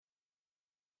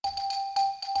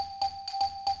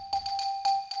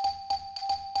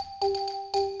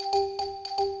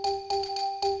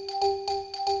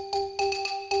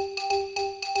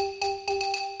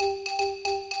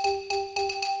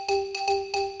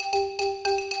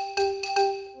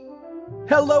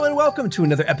Hello and welcome to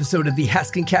another episode of the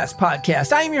Haskin Cast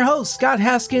podcast. I am your host, Scott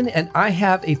Haskin, and I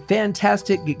have a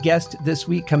fantastic guest this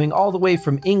week coming all the way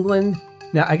from England.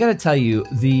 Now, I got to tell you,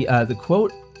 the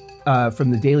quote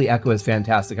from the Daily Echo is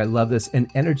fantastic. I love this. An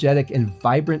energetic and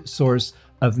vibrant source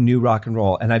of new rock and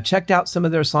roll. And I've checked out some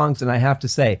of their songs, and I have to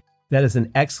say, that is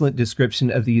an excellent description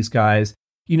of these guys.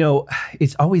 You know,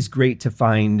 it's always great to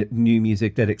find new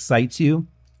music that excites you.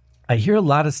 I hear a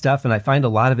lot of stuff, and I find a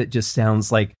lot of it just sounds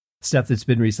like stuff that's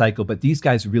been recycled, but these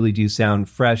guys really do sound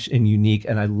fresh and unique,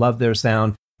 and I love their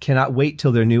sound. Cannot wait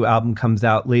till their new album comes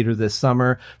out later this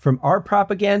summer. From Our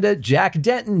Propaganda, Jack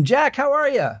Denton. Jack, how are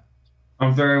you?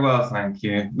 I'm very well, thank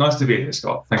you. Nice to be here,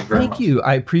 Scott. Thank you very much. Thank you.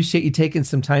 I appreciate you taking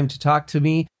some time to talk to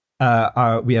me.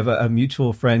 We have a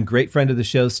mutual friend, great friend of the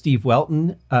show, Steve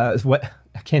Welton. I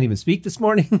can't even speak this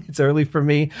morning. It's early for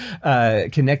me.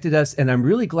 Connected us, and I'm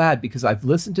really glad because I've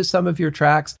listened to some of your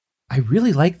tracks. I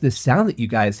really like the sound that you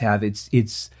guys have. It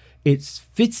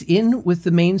fits in with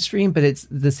the mainstream, but it's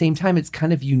at the same time, it's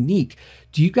kind of unique.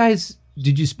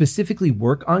 Did you specifically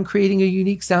work on creating a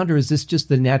unique sound, or is this just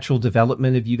the natural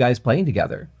development of you guys playing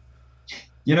together?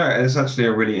 You know, it's actually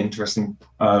a really interesting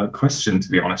question, to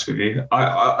be honest with you.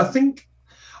 I think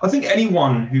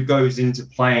anyone who goes into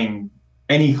playing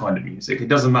any kind of music, it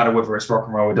doesn't matter whether it's rock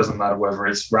and roll, it doesn't matter whether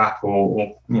it's rap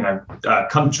or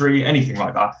country, anything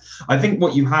like that. I think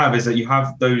what you have is that you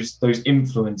have those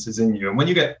influences in you. And when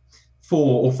you get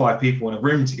 4 or 5 people in a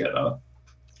room together,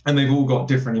 and they've all got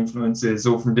different influences,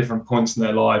 all from different points in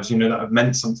their lives, that have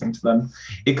meant something to them,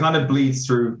 it kind of bleeds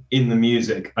through in the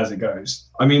music as it goes.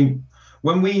 I mean,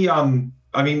 when me and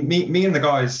the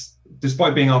guys,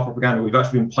 despite being Our Propaganda, we've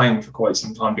actually been playing for quite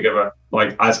some time together,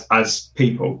 like as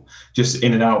people, just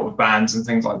in and out of bands and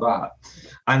things like that.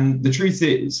 And the truth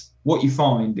is, what you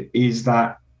find is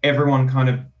that everyone kind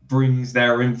of brings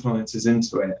their influences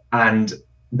into it and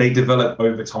they develop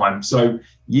over time. So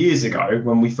years ago,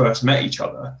 when we first met each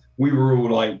other, we were all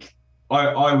like,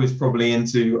 I was probably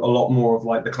into a lot more of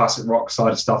like the classic rock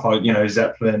side of stuff,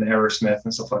 Zeppelin, Aerosmith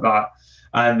and stuff like that.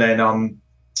 And then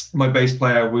my bass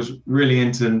player was really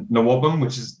into Nawabum,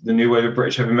 which is the new wave of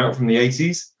British heavy metal from the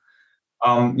 80s,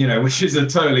 which is a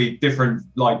totally different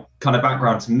kind of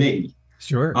background to me.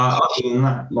 Sure. Other than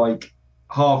that, like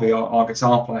Harvey, our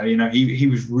guitar player, he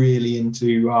was really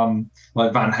into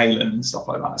like Van Halen and stuff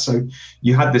like that. So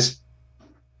you had this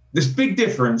big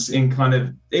difference in kind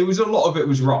of, a lot of it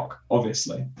was rock,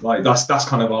 obviously. Like that's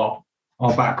kind of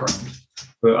our background.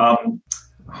 But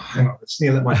hang on, I just need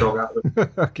to let my dog out of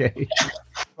it. Okay.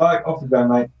 Right, off you go,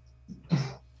 mate.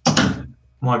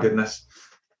 My goodness.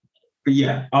 But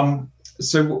yeah,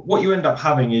 so what you end up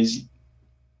having is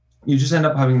you just end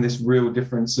up having this real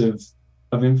difference of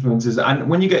influences. And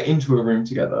when you get into a room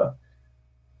together,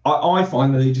 I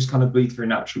find that they just kind of bleed through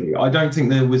naturally. I don't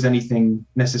think there was anything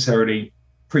necessarily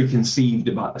preconceived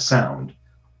about the sound.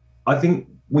 I think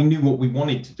we knew what we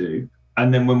wanted to do.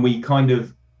 And then when we kind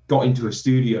of got into a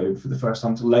studio for the first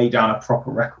time to lay down a proper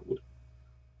record,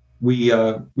 we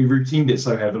routined it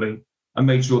so heavily and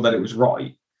made sure that it was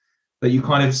right that you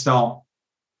kind of start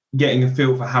getting a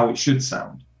feel for how it should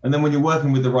sound. And then when you're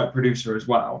working with the right producer as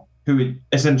well, who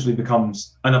essentially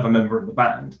becomes another member of the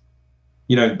band,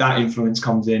 that influence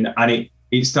comes in and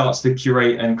it starts to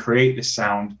curate and create this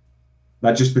sound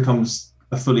that just becomes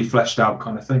a fully fleshed out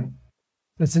kind of thing.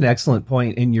 That's an excellent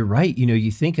point. And you're right.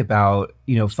 You think about,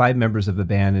 5 members of a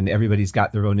band and everybody's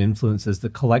got their own influences. The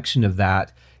collection of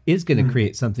that is going to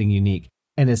create something unique.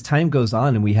 And as time goes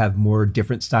on and we have more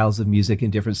different styles of music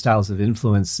and different styles of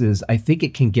influences, I think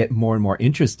it can get more and more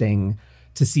interesting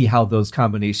to see how those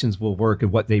combinations will work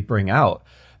and what they bring out.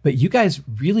 But you guys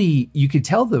really, you could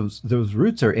tell those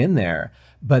roots are in there,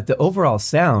 but the overall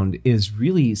sound is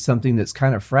really something that's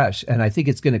kind of fresh. And I think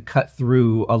it's going to cut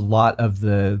through a lot of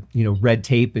the, red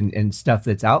tape and stuff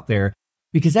that's out there,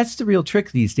 because that's the real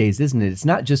trick these days, isn't it? It's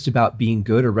not just about being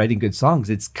good or writing good songs.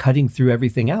 It's cutting through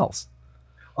everything else.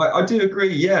 I do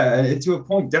agree. Yeah, to a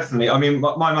point, definitely. I mean,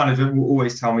 my manager will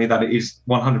always tell me that it is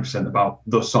 100% about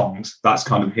the songs. That's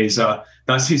kind of his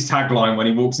tagline when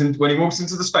he walks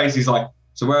into the space. He's like,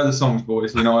 "So where are the songs,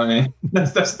 boys?" You know what I mean?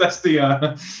 That's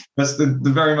the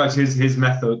very much his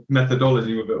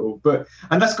methodology with it all.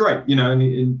 And that's great,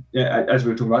 And as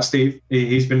we were talking about Steve,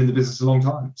 he's been in the business a long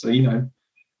time, so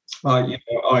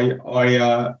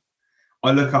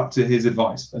I look up to his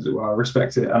advice, as it were. I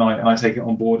respect it, and I take it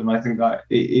on board, and I think that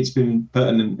it's been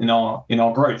pertinent in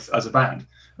our growth as a band.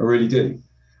 I really do.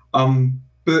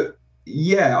 But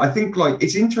yeah, I think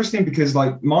it's interesting because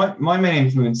my main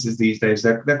influences these days,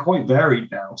 they're quite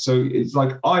varied now. So it's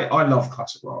I love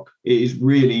classic rock. It is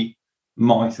really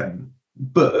my thing.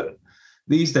 But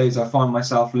these days I find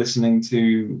myself listening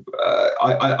to.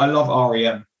 I love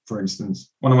REM, for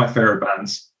instance, one of my favorite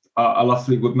bands. I love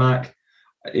Fleetwood Mac,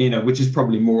 which is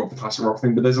probably more of the classic rock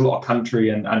thing, but there's a lot of country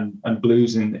and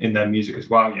blues in their music as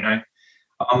well, but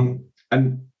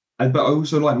I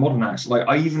also like modern acts. Like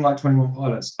I even like 21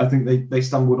 Pilots. I think they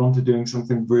stumbled onto doing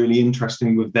something really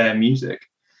interesting with their music,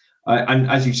 and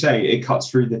as you say, it cuts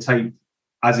through the tape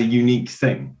as a unique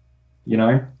thing,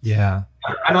 Yeah.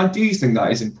 And I do think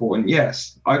that is important.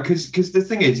 Yes, because the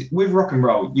thing is, with rock and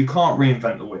roll, you can't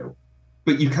reinvent the wheel,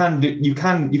 but you can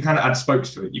add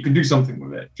spokes to it. You can do something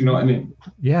with it. Do you know what I mean?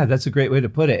 Yeah, that's a great way to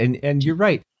put it. And you're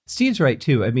right. Steve's right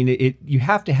too. I mean, you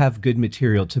have to have good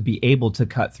material to be able to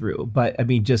cut through. But I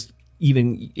mean, just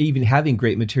even having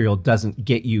great material doesn't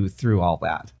get you through all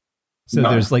that. So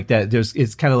there's like that.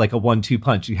 It's kind of like a 1-2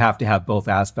 punch. You have to have both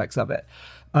aspects of it.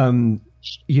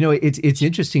 It's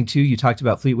interesting too. You talked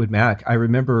about Fleetwood Mac. I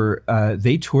remember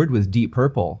they toured with Deep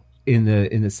Purple in the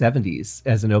 70s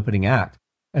as an opening act.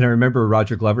 And I remember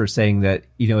Roger Glover saying that,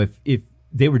 if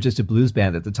they were just a blues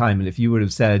band at the time, and if you would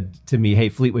have said to me, hey,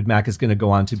 Fleetwood Mac is going to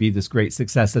go on to be this great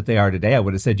success that they are today, I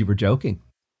would have said you were joking.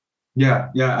 Yeah.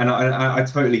 And I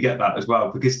totally get that as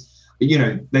well, because,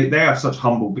 they have such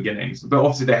humble beginnings, but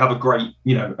obviously they have a great,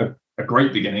 a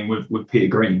great beginning with Peter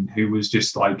Green, who was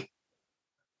just like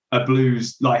a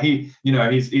blues, like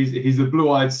he's a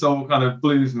blue-eyed soul kind of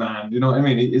blues man. You know what I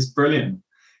mean? It's brilliant.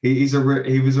 He was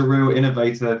a real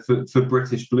innovator for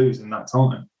British blues in that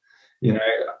time,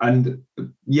 And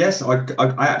yes, I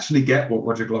actually get what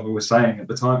Roger Glover was saying at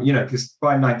the time, because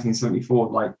by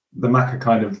 1974, like the Mac are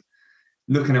kind of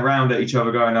looking around at each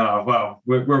other, going, "Oh, well,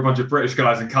 we're a bunch of British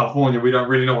guys in California. We don't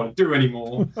really know what to do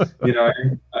anymore,"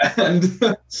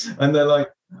 and they're like,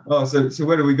 "Oh, so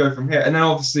where do we go from here?" And then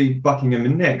obviously Buckingham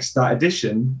and Nicks, that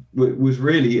edition was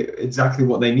really exactly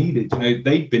what they needed.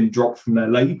 They'd been dropped from their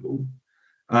label.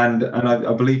 And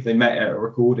I believe they met at a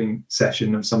recording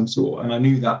session of some sort. And I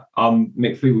knew that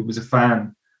Mick Fleetwood was a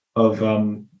fan of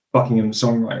Buckingham's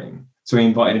songwriting. So he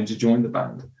invited him to join the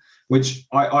band, which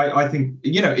I think,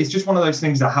 it's just one of those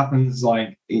things that happens.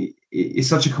 Like it's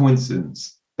such a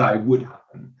coincidence that it would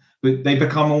happen. But they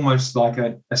become almost like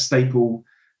a staple,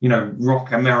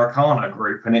 rock Americana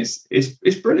group. And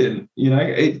it's brilliant,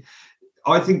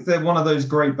 I think they're one of those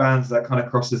great bands that kind of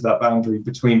crosses that boundary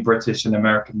between British and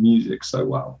American music so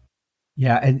well.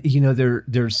 Yeah, and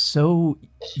they're so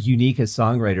unique as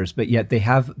songwriters, but yet they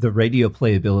have the radio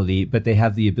playability, but they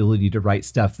have the ability to write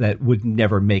stuff that would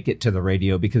never make it to the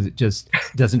radio because it just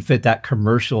doesn't fit that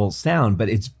commercial sound, but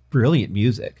it's brilliant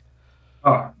music.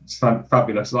 Oh, it's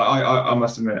fabulous. Like I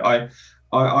must admit, I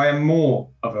am more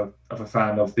of a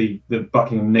fan of the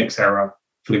Buckingham Nicks era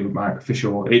Fleetwood Mac for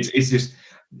sure.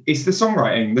 It's the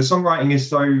songwriting. The songwriting is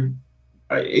so,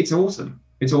 it's awesome.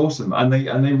 It's awesome, and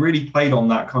they really played on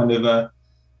that kind of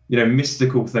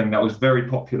mystical thing that was very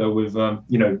popular with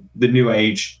the new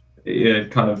age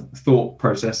kind of thought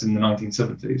process in the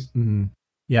 1970s. Mm-hmm.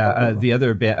 Yeah, the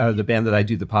other the band that I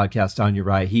do the podcast on,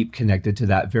 Uriah Heep, connected to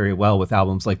that very well with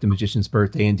albums like The Magician's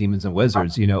Birthday and Demons and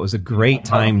Wizards. It was a great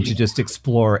time to just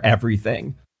explore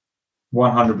everything.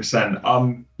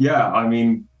 100%. Yeah, I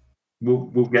mean.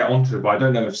 We'll get onto it, but I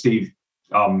don't know if Steve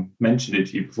mentioned it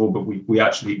to you before, but we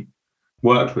actually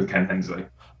worked with Ken Hensley.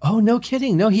 Oh, no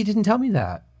kidding. No, he didn't tell me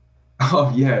that.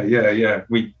 Oh, yeah.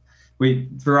 We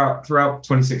throughout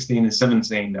 2016 and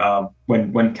 17,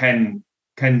 when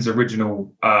Ken's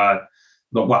original, I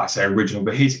say original,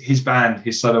 but his band,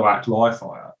 his solo act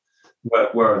Livefire,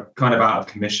 were kind of out of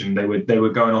commission. They were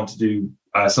going on to do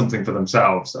something for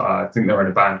themselves. I think they're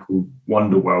in a band called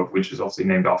Wonderworld, which is obviously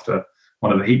named after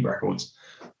one of the Heat records.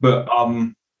 But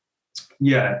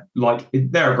they're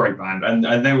a great band,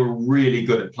 and they were really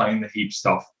good at playing the Heat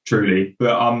stuff, truly.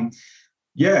 But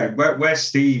where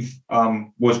Steve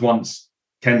was once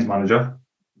Ken's manager,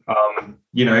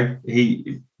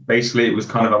 he basically, it was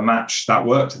kind of a match that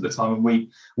worked at the time, and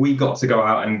we got to go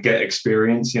out and get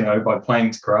experience, by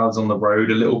playing to crowds on the road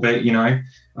a little bit,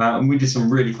 and we did some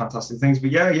really fantastic things.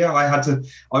 But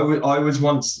I was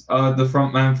once the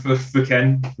front man for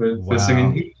Ken for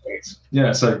singing Heat.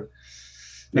 Yeah, so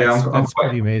yeah, that's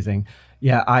pretty amazing.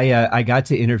 Yeah, I got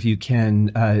to interview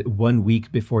Ken 1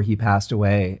 week before he passed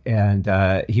away, and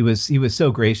he was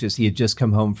so gracious. He had just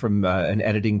come home from an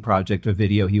editing project, a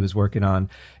video he was working on,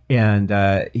 and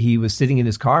he was sitting in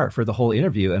his car for the whole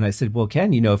interview. And I said, "Well,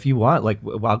 Ken, if you want,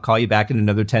 I'll call you back in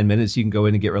another 10 minutes. You can go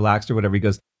in and get relaxed or whatever." He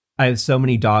goes, "I have so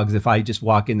many dogs. If I just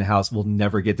walk in the house, we'll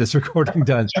never get this recording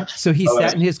done." So he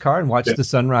sat in his car and watched the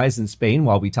sunrise in Spain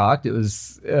while we talked. It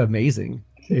was amazing.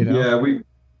 Yeah,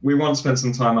 we once spent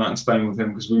some time out in Spain with him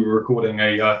because we were recording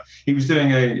he was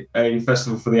doing a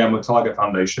festival for the Emerald Tiger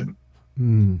Foundation.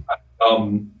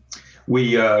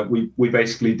 We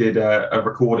basically did a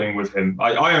recording with him.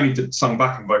 I only sung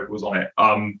backing vocals on it,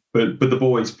 but the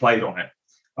boys played on it.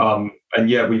 And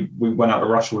yeah, we went out to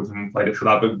Russia with him and played it for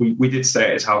that. But we did stay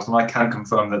at his house, and I can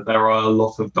confirm that there are a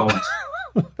lot of dogs.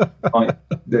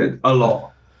 A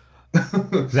lot.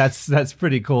 That's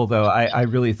pretty cool, though. I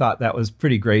really thought that was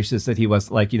pretty gracious that he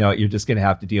was like, you're just going to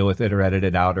have to deal with it or edit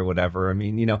it out or whatever. I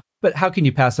mean, but how can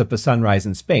you pass up a sunrise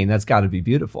in Spain? That's got to be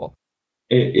beautiful.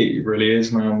 It really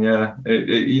is, man. Yeah.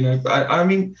 I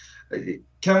mean,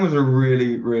 Ken was a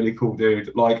really, really cool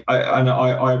dude. Like,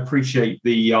 I appreciate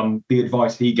the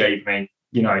advice he gave me,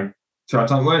 throughout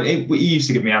time. Well, he used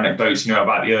to give me anecdotes,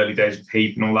 about the early days of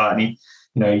Heath and all that. And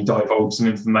he divulged some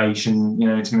information,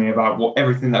 to me about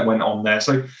everything that went on there.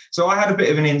 So I had a bit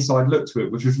of an inside look to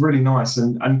it, which was really nice.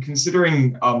 And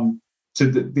considering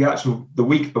to the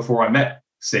week before I met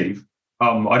Steve,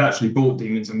 I'd actually bought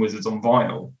Demons and Wizards on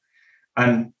vinyl.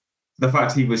 And the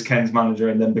fact he was Ken's manager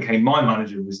and then became my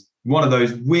manager was one of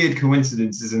those weird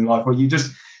coincidences in life where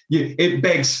it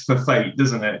begs for fate,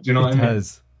 doesn't it? Do you know what I mean?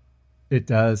 It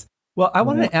does. Well, I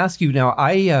wanted to ask you now,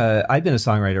 I've been a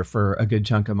songwriter for a good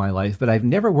chunk of my life, but I've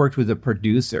never worked with a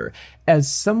producer.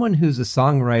 As someone who's a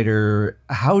songwriter,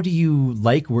 how do you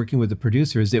like working with a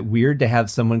producer? Is it weird to have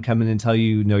someone come in and tell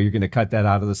you, no, you're going to cut that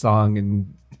out of the song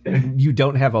and you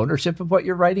don't have ownership of what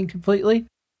you're writing completely?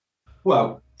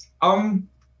 Well,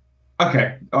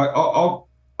 okay, I'll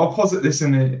posit this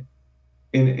in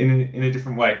a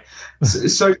different way.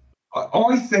 So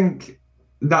I think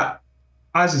that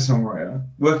as a songwriter,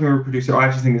 working with a producer, I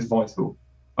actually think is vital.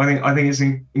 I think it's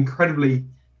incredibly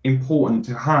important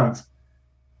to have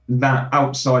that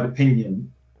outside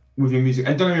opinion with your music.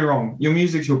 And don't get me wrong, your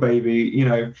music's your baby.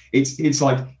 It's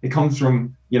like it comes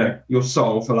from your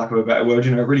soul, for lack of a better word.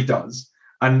 It really does,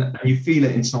 and you feel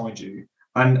it inside you.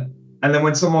 And then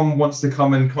when someone wants to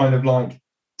come and kind of like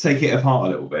take it apart a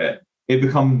little bit, it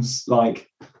becomes like,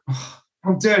 oh,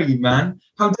 how dare you, man?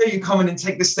 How dare you come in and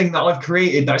take this thing that I've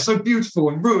created that's so beautiful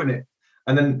and ruin it?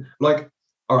 And then like,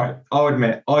 all right, I'll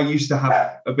admit, I used to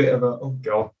have a bit of oh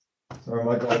God, sorry,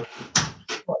 my God.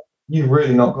 You've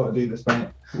really not got to do this, mate.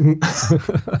 Sorry.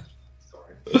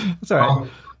 It's all right.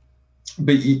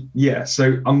 But yeah,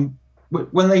 so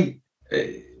when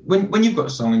you've got a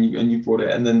song and you brought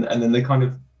it and then they kind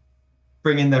of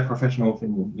bring in their professional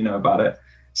opinion, about it.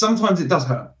 Sometimes it does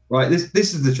hurt, right? This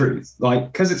is the truth.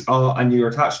 Like, because it's art and you're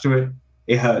attached to it,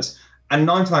 it hurts. And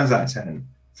 9 times out of 10,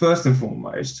 first and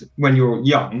foremost, when you're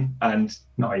young and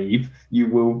naive,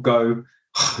 you will go,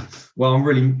 well, I'm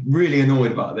really, really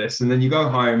annoyed about this. And then you go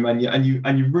home and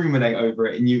you ruminate over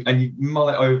it and you mull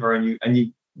it over and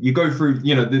you go through,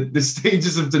 the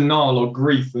stages of denial or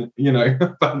grief,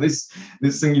 about this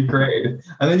thing you created.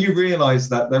 And then you realize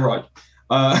that they're right.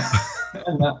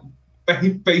 And that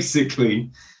basically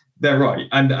they're right.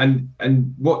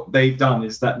 And what they've done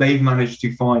is that they've managed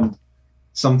to find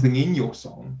something in your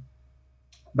song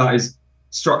that is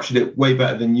structured it way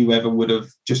better than you ever would have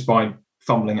just by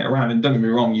fumbling it around. And don't get me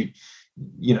wrong, you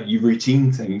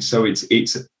routine things. So it's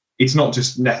not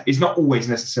just, it's not always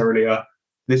necessarily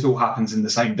this all happens in the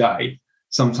same day.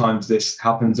 Sometimes this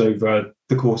happens over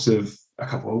the course of a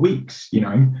couple of weeks,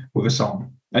 with a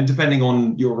song. And depending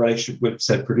on your relationship with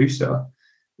said producer,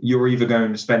 you're either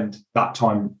going to spend that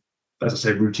time, as I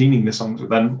said, routining the songs with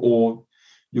them, or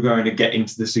you're going to get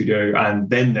into the studio and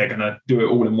then they're going to do it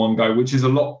all in one go, which is a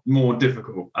lot more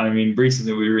difficult. I mean,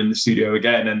 recently we were in the studio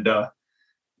again and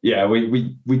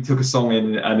we took a song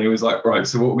in and it was like, right,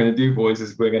 so what we're going to do, boys,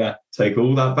 is we're going to take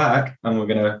all that back and we're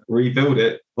going to rebuild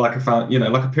it like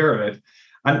like a pyramid.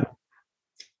 And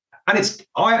I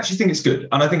actually think it's good,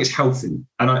 and I think it's healthy,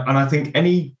 and I think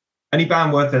any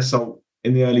band worth their salt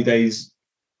in the early days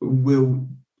will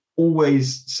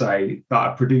always say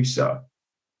that a producer,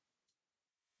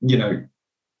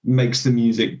 makes the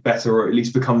music better, or at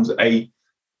least becomes a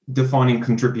defining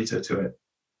contributor to it.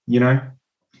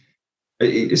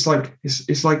 It's like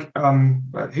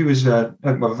who was Van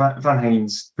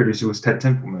Halen's producer was Ted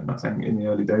Templeman, I think, in the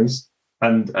early days,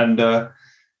 and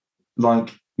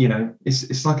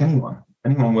it's like anyone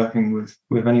working with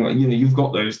anyone. You've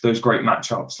got those great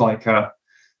matchups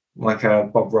like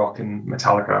Bob Rock and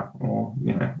Metallica, or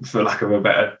for lack of a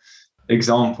better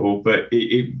example, but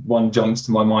one jumps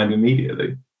to my mind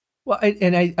immediately. Well,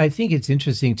 I think it's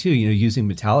interesting too. Using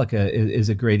Metallica is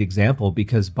a great example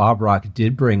because Bob Rock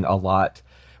did bring a lot.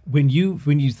 When you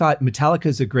thought Metallica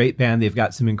is a great band, they've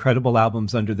got some incredible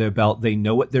albums under their belt. They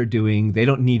know what they're doing. They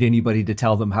don't need anybody to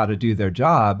tell them how to do their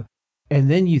job. And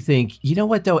then you think, you know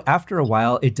what, though, after a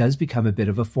while, it does become a bit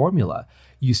of a formula.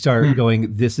 You start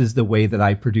going, this is the way that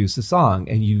I produce a song.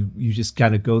 And you just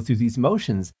kind of go through these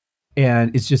motions.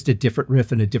 And it's just a different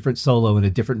riff and a different solo and a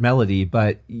different melody,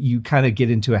 but you kind of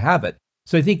get into a habit.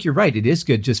 So I think you're right. It is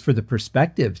good just for the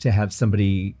perspective to have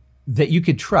somebody that you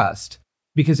could trust,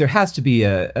 because there has to be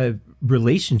a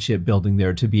relationship building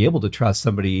there to be able to trust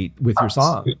somebody with your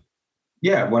song.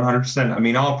 Yeah, 100%. I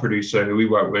mean, our producer who we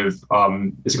work with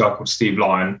is a guy called Steve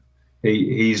Lyon.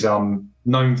 He's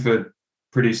known for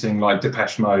producing like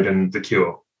Depeche Mode and The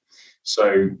Cure.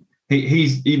 So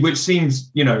which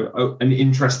seems, an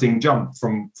interesting jump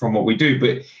from what we do.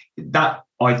 But that,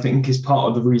 I think, is part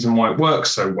of the reason why it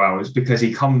works so well, is because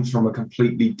he comes from a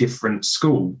completely different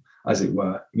school, as it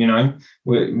were.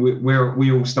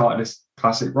 We all started as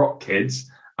classic rock kids,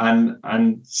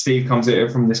 and Steve comes at it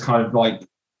from this kind of like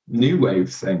new wave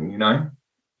thing,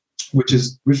 which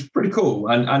is pretty cool,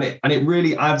 and it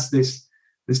really adds this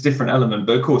different element.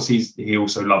 But of course, he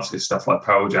also loves his stuff like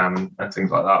Pearl Jam and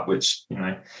things like that, which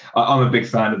I'm a big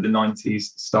fan of the 90s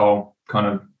style kind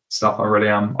of stuff. I really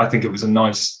am. I think it was a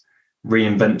nice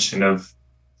reinvention of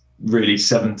really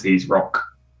 70s rock.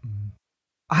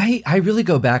 I really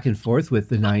go back and forth with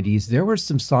the 90s. There were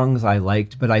some songs I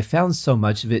liked, but I found so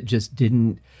much of it just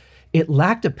it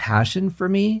lacked a passion for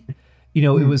me. It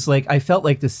was like, I felt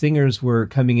like the singers were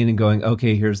coming in and going,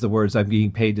 okay, here's the words I'm being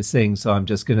paid to sing, so I'm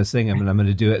just going to sing them, and I'm going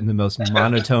to do it in the most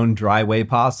monotone, dry way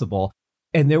possible.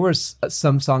 And there were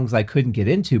some songs I couldn't get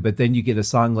into, but then you get a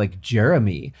song like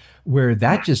Jeremy, where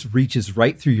that just reaches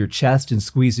right through your chest and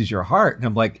squeezes your heart. And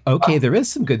I'm like, okay, there is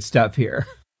some good stuff here.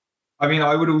 I mean,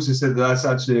 I would also say that's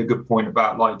actually a good point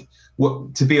about like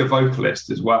what to be a vocalist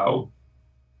as well,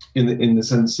 in the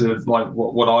sense of like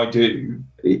what I do.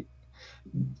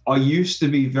 I used to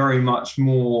be very much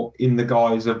more in the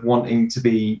guise of wanting to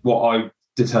be what I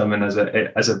determine as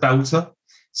a belter.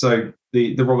 So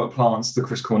the Robert Plants, the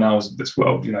Chris Cornells of this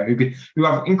world, who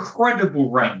have incredible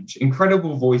range,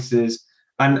 incredible voices,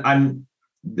 and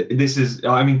this is,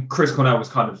 I mean, Chris Cornell was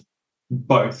kind of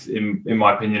both in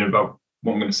my opinion about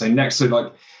what I'm going to say next. So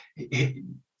like,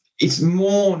 it's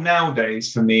more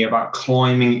nowadays for me about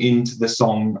climbing into the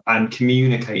song and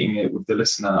communicating it with the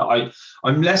listener.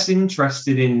 I'm less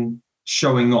interested in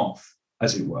showing off,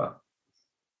 as it were.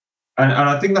 And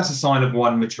I think that's a sign of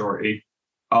one, maturity.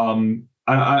 And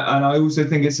I also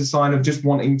think it's a sign of just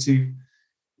wanting to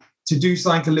do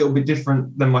something a little bit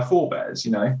different than my forebears,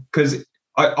 because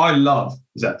I love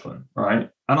Zeppelin, right?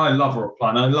 And I love Rock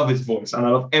Plant, and I love his voice, and I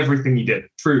love everything he did,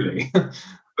 truly.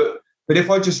 but if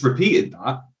I just repeated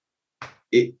that,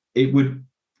 it would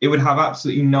have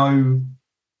absolutely no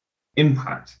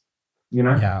impact,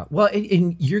 Yeah. Well,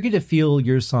 and you're going to feel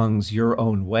your songs your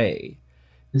own way.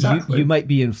 Exactly. You might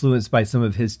be influenced by some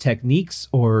of his techniques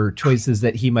or choices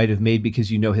that he might have made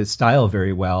because you know his style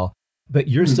very well, but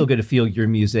you're still going to feel your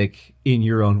music in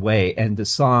your own way. And the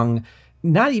song,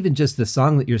 not even just the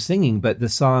song that you're singing, but the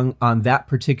song on that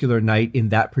particular night in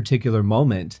that particular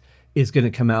moment is going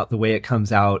to come out the way it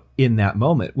comes out in that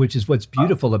moment, which is what's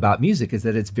beautiful about music, is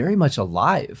that it's very much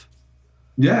alive.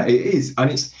 Yeah, it is. And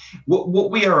it's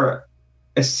what we are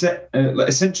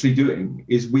essentially doing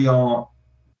is we are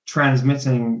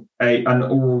transmitting an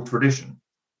oral tradition.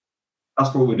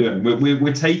 That's what we're doing.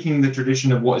 We're taking the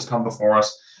tradition of what has come before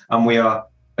us, and we are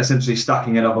essentially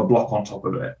stacking another block on top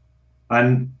of it.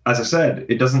 And as I said,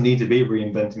 it doesn't need to be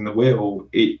reinventing the wheel.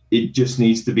 It just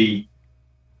needs to be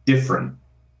different.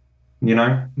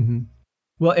 Mm-hmm.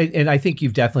 Well, and I think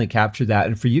you've definitely captured that.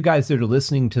 And for you guys that are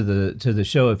listening to the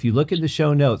show, if you look at the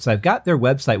show notes, I've got their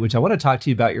website, which I want to talk to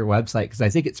you about your website because I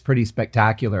think it's pretty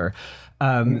spectacular.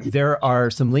 There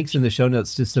are some links in the show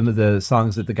notes to some of the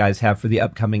songs that the guys have for the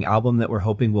upcoming album that we're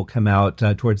hoping will come out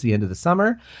towards the end of the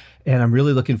summer. And I'm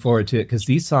really looking forward to it because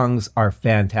these songs are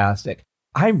fantastic.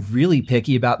 I'm really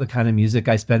picky about the kind of music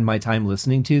I spend my time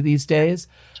listening to these days.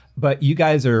 But you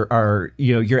guys are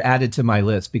you're added to my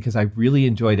list because I really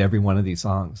enjoyed every one of these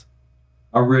songs.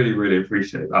 I really, really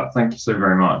appreciate that. Thank you so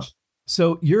very much.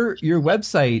 So your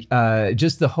website,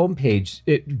 just the homepage,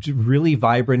 it's really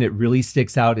vibrant. It really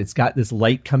sticks out. It's got this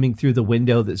light coming through the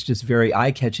window that's just very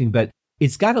eye-catching, but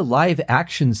it's got a live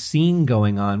action scene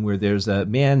going on where there's a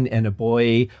man and a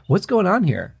boy. What's going on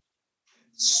here?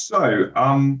 So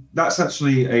that's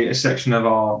actually a section of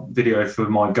our video for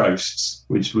My Ghosts,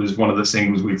 which was one of the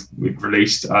singles we've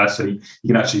released. So you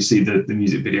can actually see the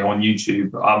music video on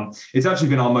YouTube. It's actually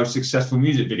been our most successful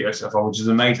music video so far, which is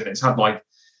amazing. It's had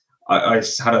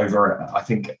it's had over, I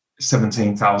think,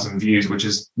 17,000 views, which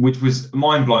was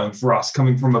mind blowing for us,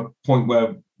 coming from a point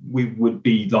where we would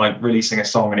be like releasing a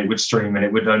song and it would stream and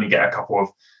it would only get a couple of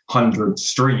hundred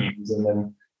streams, and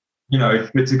then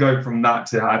but to go from that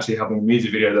to actually having a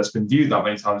music video that's been viewed that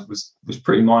many times was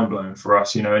pretty mind-blowing for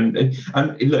us, and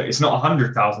look, it's not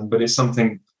 100,000, but it's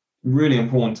something really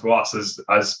important to us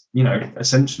as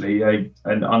essentially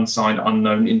an unsigned,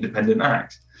 unknown, independent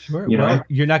act. Sure. Well,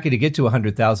 you're not going to get to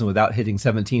 100,000 without hitting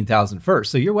 17,000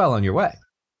 first, so you're well on your way.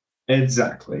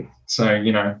 Exactly. So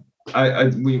we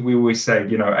always say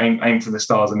aim for the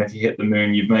stars, and if you hit the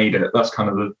moon, you've made it. That's kind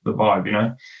of the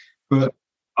vibe, But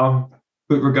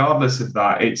regardless of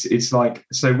that, it's like,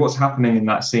 so what's happening in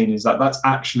that scene is that's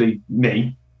actually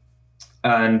me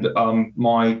and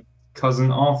my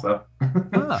cousin Arthur,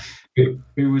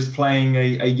 who was playing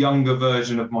a younger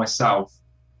version of myself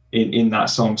in that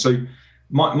song. So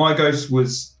my Ghost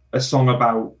was a song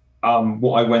about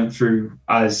what I went through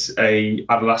as a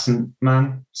adolescent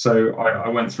man. So I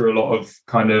went through a lot of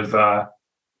kind of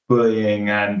bullying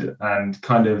and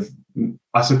kind of,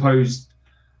 I suppose,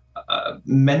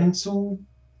 mental,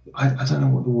 I don't know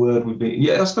what the word would be.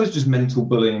 Yeah, I suppose just mental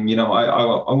bullying.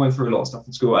 I went through a lot of stuff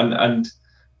in school, and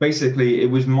basically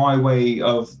it was my way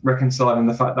of reconciling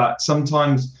the fact that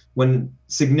sometimes when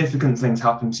significant things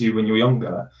happen to you when you're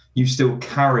younger, you still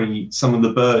carry some of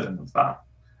the burden of that.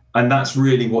 And that's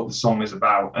really what the song is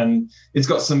about. And it's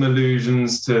got some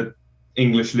allusions to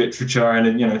English literature,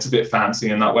 and it's a bit fancy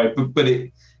in that way, but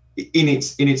it, in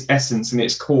its essence, in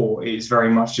its core, it is very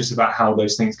much just about how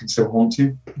those things can still haunt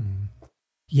you.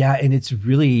 Yeah, and it's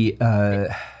really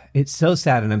it's so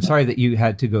sad, and I'm sorry that you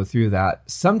had to go through that.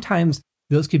 Sometimes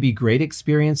those could be great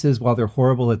experiences while they're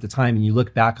horrible at the time, and you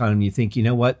look back on them and you think, you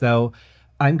know what, though,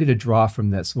 I'm going to draw from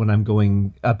this when I'm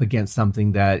going up against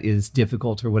something that is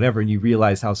difficult or whatever, and you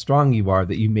realize how strong you are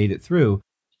that you made it through.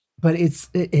 But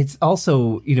it's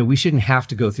also, we shouldn't have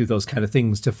to go through those kind of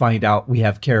things to find out we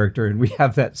have character and we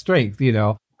have that strength,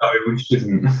 No, we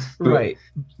shouldn't. Right.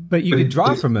 But you could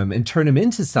draw from them and turn them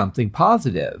into something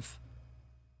positive.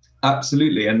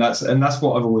 Absolutely. And that's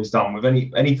what I've always done with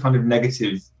any kind of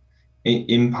negative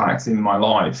impact in my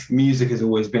life. Music has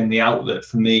always been the outlet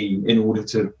for me in order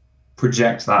to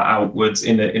project that outwards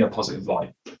in a positive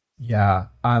light. Yeah,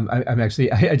 I'm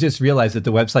actually, I just realized that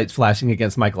the website's flashing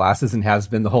against my glasses and has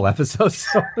been the whole episode.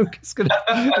 So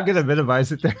I'm gonna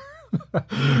minimize it there.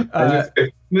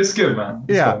 It's good, man.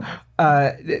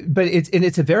 But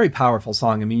it's a very powerful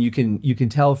song. I mean, you can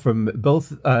tell from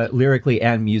both lyrically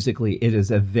and musically, it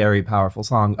is a very powerful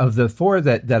song. Of the four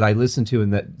that I listened to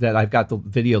and that I've got the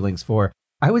video links for,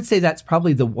 I would say that's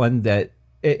probably the one that,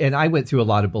 and I went through a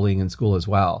lot of bullying in school as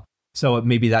well. So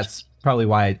maybe that's probably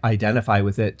why I identify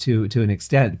with it to an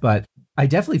extent. But I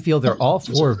definitely feel they're all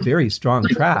four very strong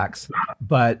tracks,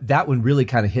 but that one really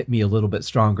kind of hit me a little bit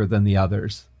stronger than the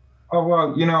others. Oh,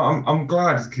 well, I'm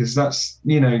glad, because that's,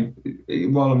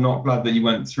 while I'm not glad that you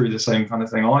went through the same kind of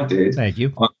thing I did. Thank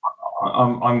you.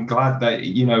 I'm glad that,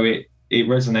 it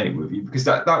resonated with you, because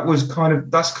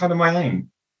that's kind of my aim.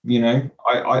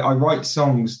 I write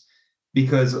songs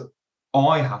because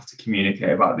I have to communicate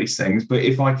about these things, but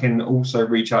if I can also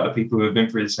reach out to people who have been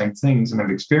through the same things and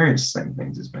have experienced the same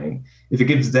things as me, if it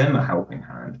gives them a helping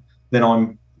hand, then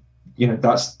I'm,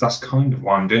 that's kind of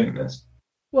why I'm doing this.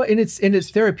 Well, and it's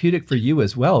therapeutic for you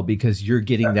as well, because you're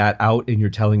getting that out and you're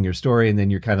telling your story, and then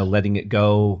you're kind of letting it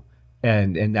go,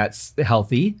 and that's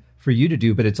healthy for you to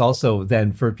do. But it's also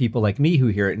then for people like me who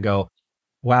hear it and go,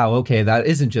 wow, okay, that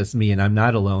isn't just me, and I'm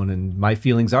not alone, and my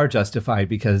feelings are justified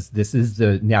because this is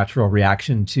the natural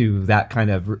reaction to that kind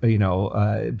of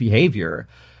behavior.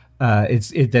 That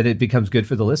it becomes good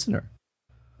for the listener.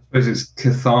 I suppose it's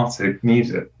cathartic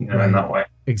music, right. In that way.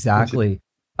 Exactly.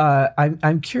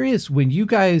 I'm curious, when you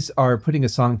guys are putting a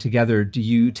song together, do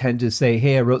you tend to say,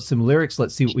 hey, I wrote some lyrics,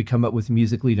 let's see what we come up with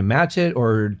musically to match it?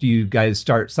 Or do you guys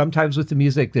start sometimes with the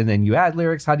music and then you add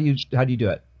lyrics? How do you do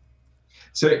it?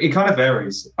 So it kind of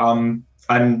varies.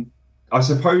 And I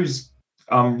suppose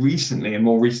recently, in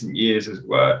more recent years, as it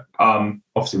were,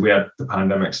 obviously we had the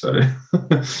pandemic, so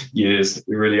years, it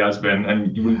really has been.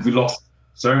 And we lost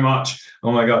so much.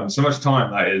 Oh my God, so much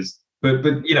time that is. But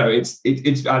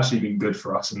it's actually been good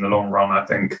for us in the long run, I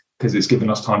think, because it's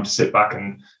given us time to sit back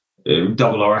and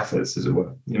double our efforts, as it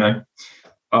were.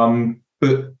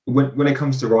 But when it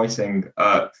comes to writing,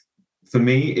 for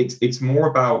me, it's more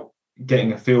about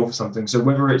getting a feel for something. So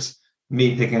whether it's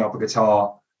me picking up a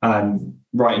guitar and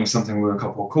writing something with a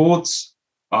couple of chords,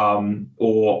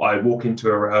 or I walk into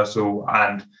a rehearsal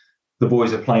and the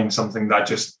boys are playing something that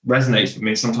just resonates with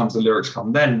me. Sometimes the lyrics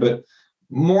come then, but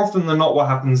more often than not, what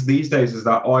happens these days is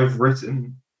that I've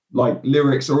written like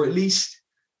lyrics, or at least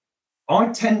I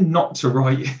tend not to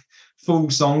write full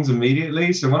songs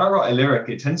immediately. So when I write a lyric,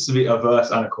 it tends to be a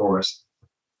verse and a chorus.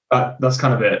 That's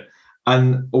kind of it.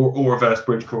 And or a verse,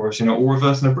 bridge, chorus, or a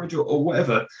verse and a bridge, or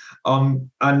whatever.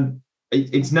 And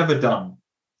it's never done.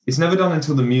 It's never done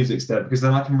until the music's there, because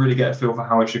then I can really get a feel for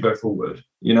how it should go forward,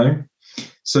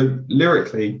 So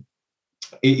lyrically,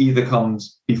 it either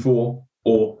comes before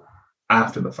or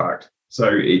after the fact.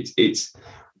 So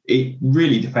it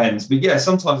really depends. But yeah,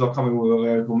 sometimes I'll come in with a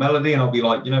lyrical melody and I'll be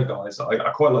like, guys, I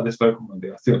quite like this vocal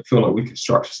melody. I feel like we could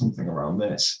structure something around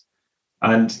this.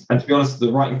 And to be honest,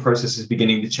 the writing process is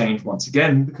beginning to change once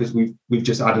again, because we've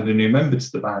just added a new member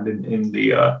to the band in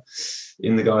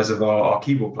the guise of our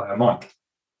keyboard player Mike,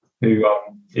 who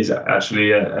is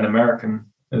actually an American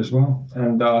as well,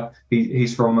 and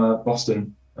he's from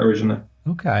Boston originally.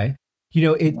 Okay.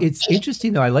 It's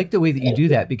interesting, though. I like the way that you do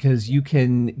that, because you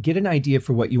can get an idea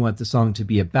for what you want the song to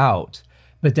be about,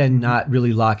 but then not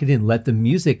really lock it in. Let the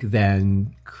music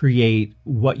then create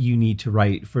what you need to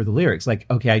write for the lyrics. Like,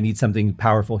 okay, I need something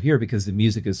powerful here because the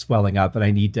music is swelling up, and I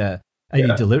need to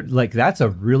like, that's a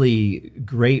really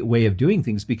great way of doing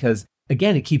things, because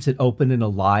again, it keeps it open and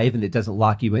alive, and it doesn't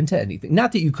lock you into anything.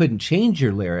 Not that you couldn't change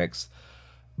your lyrics,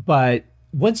 but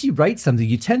once you write something,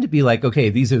 you tend to be like, okay,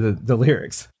 these are the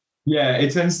lyrics. Yeah,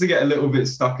 it tends to get a little bit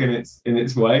stuck in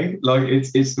its way. Like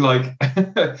it's like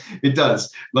it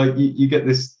does. Like you get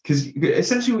this, because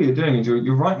essentially what you're doing is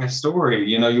you're writing a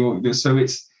story. So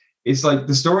it's like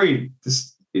the story.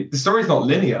 The story's not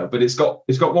linear, but it's got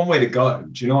one way to go.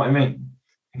 Do you know what I mean?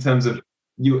 In terms of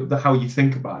how you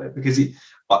think about it, because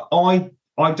I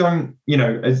don't,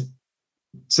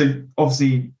 so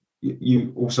obviously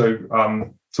you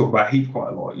also talk about Heath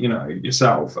quite a lot,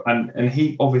 yourself, and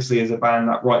Heath obviously is a band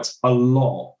that writes a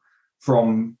lot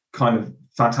from kind of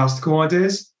fantastical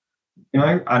ideas,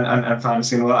 and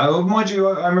fantasy and all that. Oh, mind you,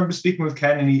 I remember speaking with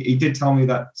Ken, and he did tell me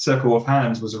that Circle of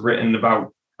Hands was written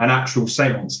about an actual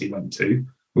seance he went to,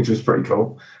 which was pretty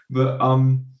cool. But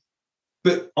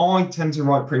I tend to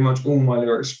write pretty much all my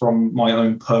lyrics from my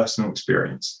own personal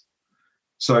experience.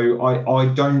 So I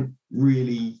don't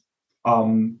really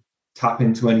tap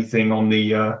into anything on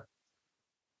the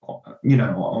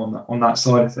on that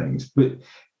side of things. But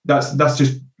that's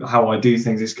just how I do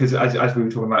things. Is because as we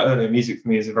were talking about earlier, music for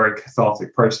me is a very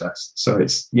cathartic process. So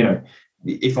it's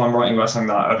if I'm writing about something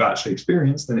that I've actually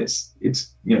experienced, then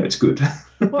it's good.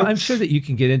 Well, I'm sure that you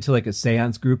can get into like a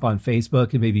seance group on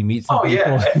Facebook and maybe meet some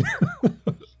people.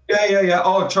 Yeah.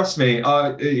 Oh, trust me.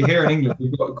 Here in England,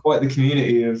 we've got quite the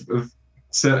community of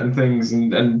certain things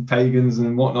and pagans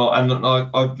and whatnot. And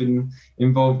I've been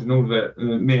involved in all of it.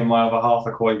 Me and my other half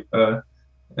are quite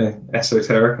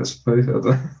esoteric, I suppose.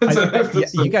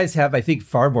 You guys have, I think,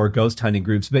 far more ghost hunting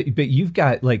groups, but you've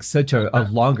got like such a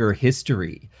longer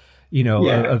history,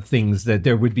 of things that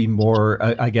there would be more,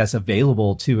 I guess,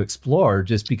 available to explore,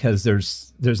 just because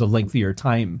there's a lengthier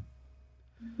time.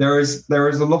 There is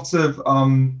a lot of,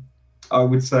 I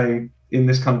would say, in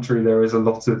this country, there is a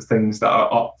lot of things that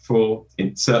are up for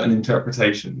certain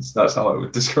interpretations. That's how I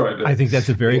would describe it. I think that's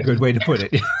a very good way to put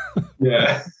it.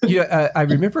 Yeah. I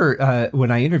remember when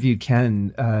I interviewed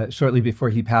Ken shortly before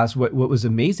he passed, what was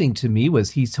amazing to me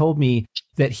was he told me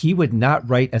that he would not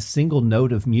write a single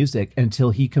note of music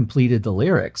until he completed the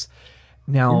lyrics.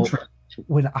 Now,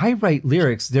 when I write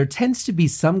lyrics, there tends to be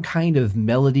some kind of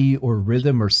melody or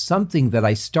rhythm or something that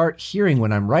I start hearing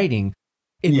when I'm writing.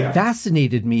 It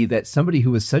fascinated me that somebody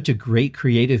who was such a great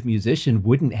creative musician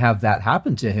wouldn't have that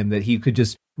happen to him, that he could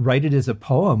just write it as a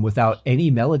poem without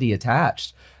any melody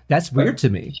attached. That's weird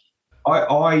to me.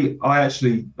 I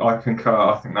actually concur.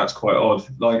 I think that's quite odd.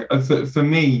 Like for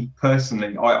me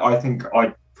personally, I think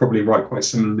I probably write quite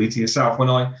similarly to yourself. When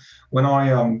I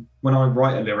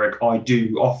write a lyric, I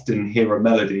do often hear a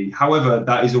melody. However,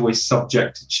 that is always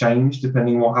subject to change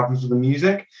depending on what happens with the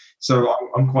music. So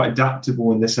I'm quite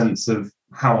adaptable in the sense of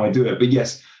how I do it. But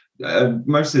yes,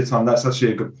 most of the time, that's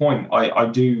actually a good point. I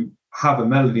do have a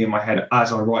melody in my head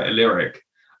as I write a lyric.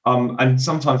 And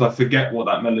sometimes I forget what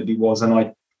that melody was and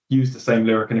I use the same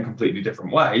lyric in a completely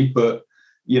different way. But,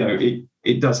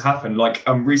 it does happen. Like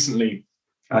recently,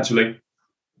 actually,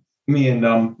 me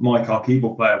and Mike, our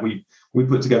keyboard player, we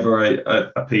put together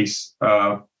a piece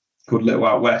called Little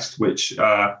Out West, which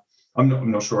I'm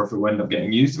not sure if it will end up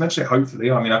getting used eventually.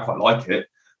 Hopefully, I mean, I quite like it,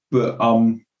 but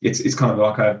it's kind of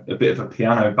like a bit of a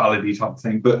piano ballady type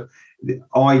thing. But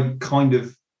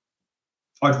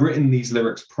I'd written these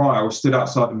lyrics prior. I was stood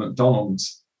outside the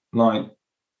McDonald's, like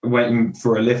waiting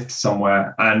for a lift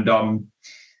somewhere, and I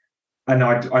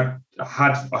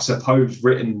had, I suppose,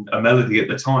 written a melody at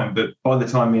the time. But by the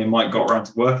time me and Mike got around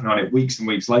to working on it, weeks and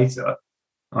weeks later,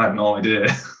 I have no idea.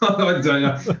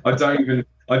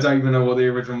 I I don't even know what the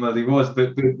original melody was,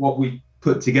 but what we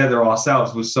put together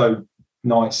ourselves was so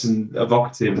nice and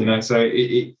evocative, you know. So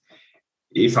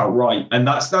it felt right, and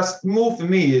that's more for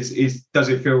me. Is does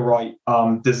it feel right?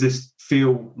 Does this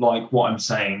feel like what I'm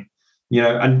saying? You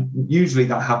know, and usually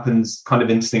that happens kind of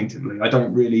instinctively. I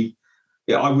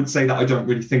would say that I don't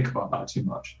really think about that too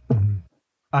much.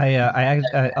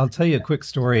 I'll tell you a quick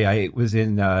story. I was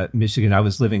in Michigan. I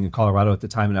was living in Colorado at the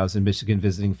time, and I was in Michigan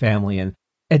visiting family. And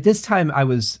at this time, I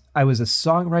was a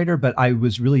songwriter, but I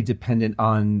was really dependent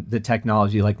on the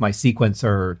technology, like my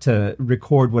sequencer, to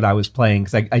record what I was playing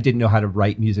because I didn't know how to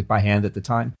write music by hand at the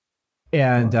time.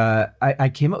 And I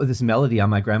came up with this melody on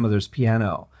my grandmother's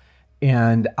piano.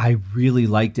 And I really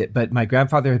liked it, but my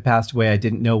grandfather had passed away. I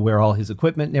didn't know where all his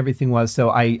equipment and everything was. So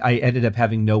I ended up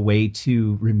having no way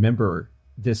to remember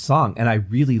this song, and I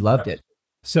really loved it.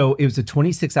 So it was a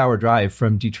 26-hour drive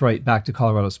from Detroit back to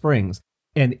Colorado Springs.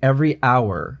 And every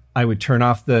hour I would turn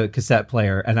off the cassette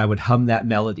player and I would hum that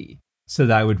melody so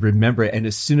that I would remember it. And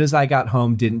as soon as I got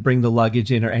home, didn't bring the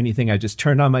luggage in or anything, I just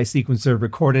turned on my sequencer,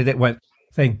 recorded it, went,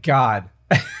 thank God.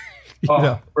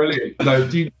 Brilliant. No,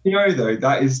 do you know though,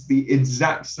 that is the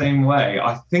exact same way.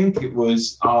 I think it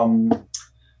was Bernie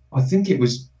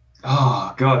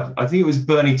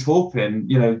Taupin,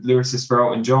 you know, lyricist for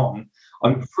Elton John.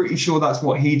 I'm pretty sure that's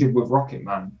what he did with Rocket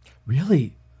Man.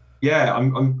 Really? Yeah,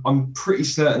 I'm pretty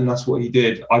certain that's what he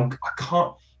did. I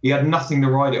can't. He had nothing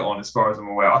to write it on, as far as I'm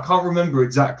aware. I can't remember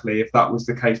exactly if that was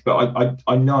the case, but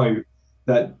I know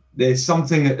that there's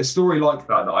a story like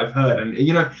that I've heard, and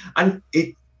you know, and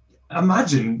it.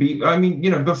 Imagine,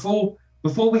 before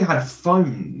we had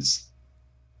phones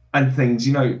and things,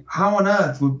 you know, how on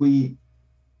earth would we,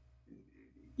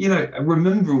 you know,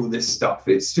 remember all this stuff?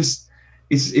 It's just,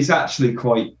 it's actually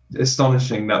quite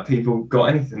astonishing that people got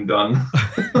anything done.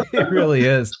 It really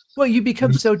is. Well, you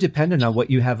become so dependent on what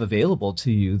you have available to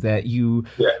you that you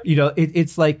know,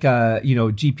 it's like,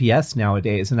 GPS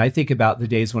nowadays. And I think about the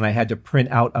days when I had to print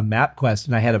out a MapQuest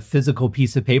and I had a physical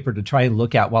piece of paper to try and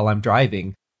look at while I'm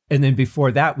driving. And then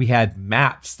before that, we had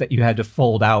maps that you had to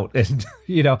fold out. And,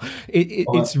 you know,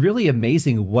 it's really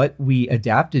amazing what we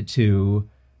adapted to.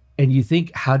 And you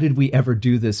think, how did we ever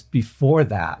do this before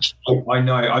that? I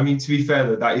know. I mean, to be fair,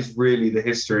 though, that is really the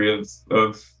history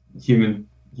of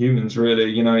humans, really,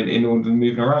 you know, in order to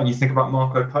moving around. You think about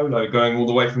Marco Polo going all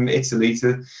the way from Italy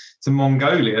to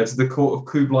Mongolia to the court of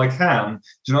Kublai Khan.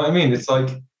 Do you know what I mean? It's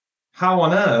like, how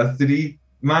on earth did he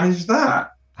manage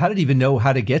that? How did he even know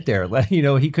how to get there? You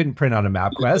know, he couldn't print out a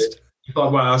MapQuest.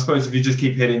 Well, I suppose if you just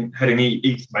keep heading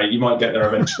east, mate, you might get there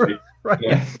eventually. Right.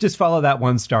 Yeah. Just follow that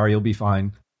one star, you'll be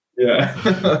fine.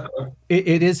 Yeah.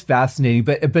 It is fascinating,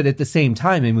 but at the same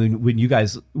time, and when you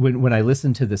guys, when I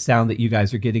listen to the sound that you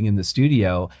guys are getting in the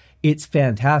studio, it's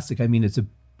fantastic. I mean, it's a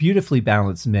beautifully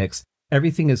balanced mix.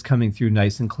 Everything is coming through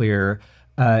nice and clear.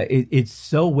 It's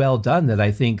so well done that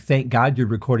I think, thank God you're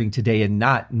recording today and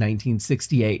not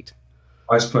 1968.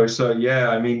 I suppose so.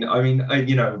 Yeah. I mean,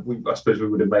 you know, I suppose we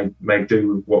would have made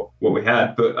do with what we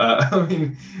had, but I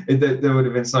mean, there would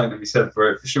have been something to be said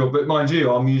for it for sure. But mind you,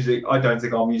 our music, I don't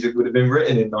think our music would have been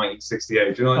written in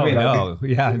 1968. Do you know what I mean? No,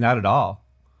 yeah, not at all.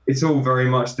 It's all very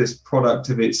much this product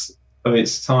of its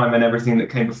time and everything that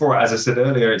came before it. As I said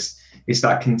earlier, it's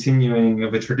that continuing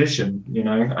of a tradition, you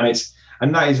know,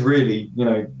 and that is really, you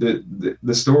know,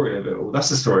 the story of it all. That's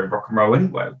the story of rock and roll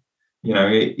anyway. You know,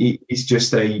 it's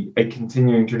just a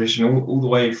continuing tradition all the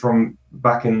way from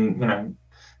back in, you know,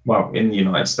 well, in the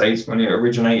United States when it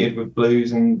originated with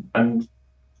blues and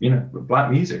you know, with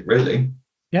black music, really.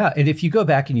 Yeah, and if you go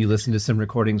back and you listen to some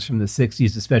recordings from the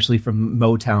 60s, especially from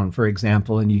Motown, for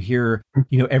example, and you hear,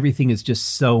 you know, everything is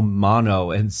just so mono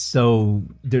and so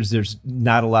there's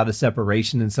not a lot of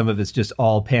separation and some of it's just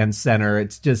all pan center.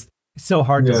 It's just so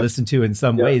hard to listen to in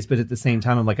some ways, but at the same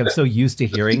time, I'm so used to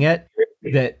hearing it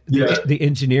that the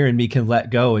engineer in me can let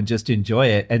go and just enjoy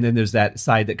it. And then there's that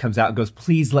side that comes out and goes,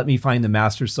 please let me find the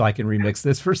master so I can remix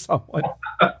this for someone.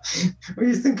 When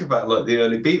you think about like the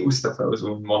early Beatles stuff, that was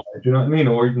all mono, do you know what I mean?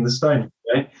 Or even the Stones,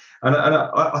 okay? And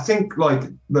I think like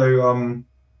though,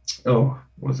 what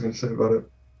was I going to say about it?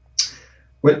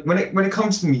 When it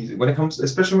comes to music,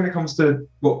 especially when it comes to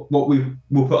what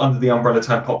we'll put under the umbrella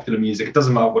term popular music, it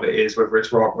doesn't matter what it is, whether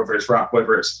it's rock, whether it's rap,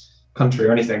 whether it's country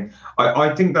or anything.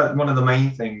 I think that one of the main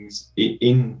things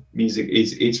in music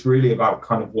is it's really about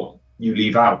kind of what you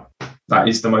leave out. That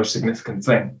is the most significant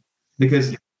thing,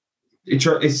 because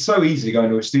it's so easy to go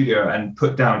into a studio and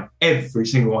put down every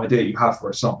single idea you have for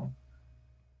a song.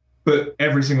 But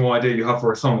every single idea you have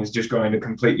for a song is just going to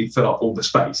completely fill up all the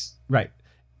space. Right.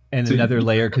 And so another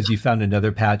layer because you found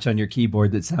another patch on your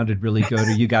keyboard that sounded really good,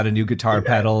 or you got a new guitar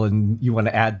pedal and you want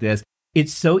to add this.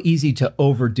 it's so easy to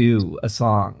overdo a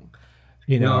song.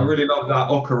 You No, I know, really love that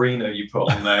ocarina you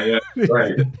put on there. Yeah,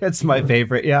 great. that's my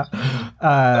favorite. Yeah.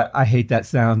 I hate that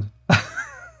sound.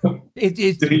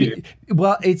 Do you?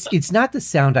 Well, it's not the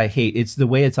sound I hate. It's the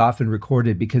way it's often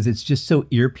recorded because it's just so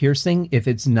ear piercing if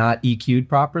it's not EQ'd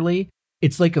properly.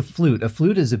 It's like a flute. A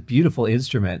flute is a beautiful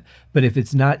instrument, but if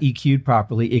it's not EQ'd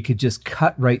properly, it could just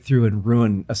cut right through and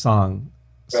ruin a song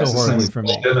so That's the same horribly with for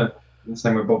Bob me. Dylan. The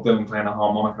same with Bob Dylan playing a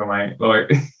harmonica, mate.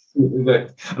 Like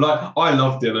I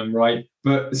love Dylan, right?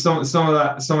 But some of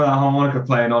that harmonica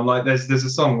playing on, like there's a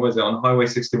song, what is it, on Highway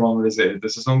 61? What is it?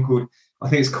 There's a song called, I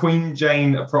think it's Queen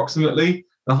Jane approximately.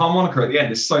 The harmonica at the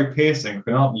end is so piercing.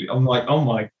 I'm like, oh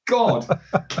my god!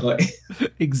 Like,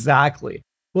 Exactly.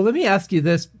 Well, let me ask you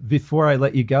this before I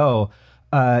let you go.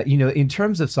 In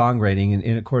terms of songwriting,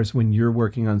 and of course, when you're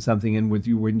working on something, and when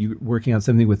you're working on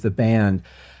something with the band,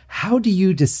 how do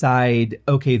you decide?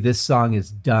 Okay, this song is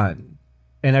done,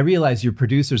 and I realize your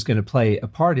producer's going to play a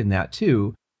part in that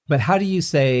too. But how do you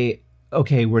say,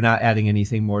 okay, we're not adding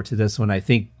anything more to this one? I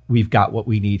think we've got what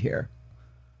we need here.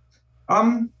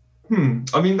 um,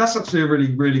 I mean, that's actually a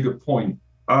really, really good point.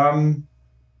 Let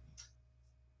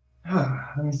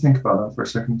me think about that for a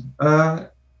second. I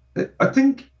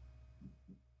think.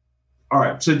 All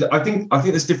right, so I think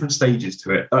there's different stages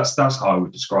to it. That's how I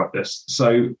would describe this.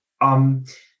 Um,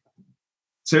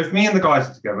 so if me and the guys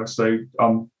are together,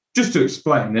 just to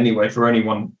explain anyway for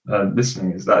anyone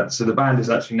listening, is that so the band is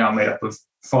actually now made up of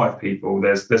 5 people.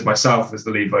 There's myself as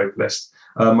the lead vocalist.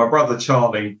 My brother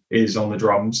Charlie is on the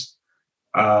drums.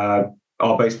 Our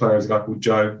bass player is a guy called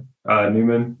Joe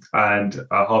Newman, and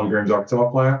Harvey Groom's our guitar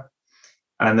player.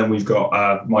 And then we've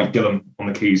got Mike Gillum on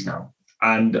the keys now.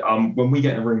 And when we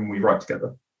get in a room and we write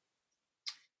together,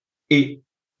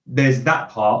 there's that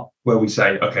part where we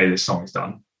say, okay, this song is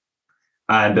done.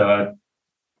 And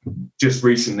just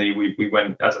recently, we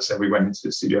went, as I said, we went into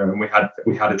the studio and we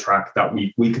had a track that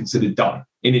we considered done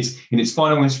in its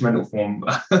final instrumental form,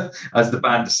 as the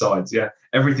band decides. Yeah,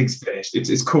 everything's finished.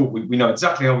 It's cool. We know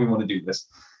exactly how we want to do this,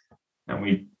 and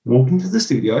we walk into the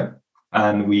studio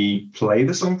and we play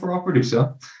the song for our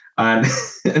producer, and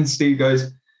and Steve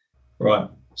goes, right.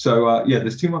 So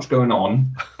there's too much going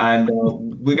on, and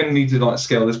we're going to need to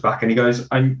scale this back. And he goes,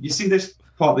 and you see this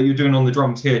part that you're doing on the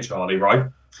drums here, Charlie, right?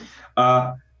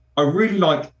 I really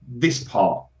like this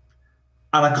part,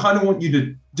 and I kind of want you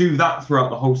to do that throughout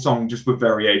the whole song, just with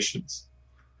variations.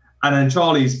 And then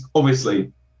Charlie's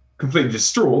obviously completely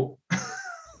distraught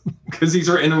because he's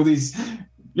written all these,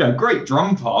 great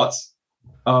drum parts,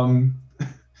 but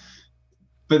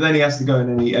then he has to go in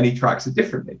and he tracks it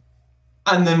differently.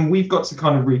 And then we've got to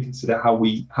kind of reconsider how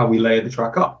we layer the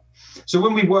track up. So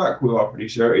when we work with our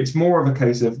producer, it's more of a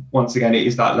case of, once again, it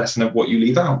is that lesson of what you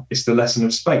leave out. It's the lesson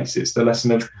of space. It's the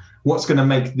lesson of what's going to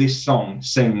make this song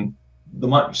sing the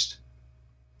most.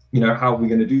 How are we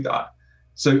going to do that?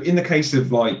 So in the case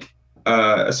of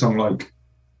a song like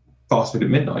Fast Food at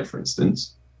Midnight, for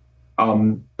instance,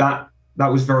 that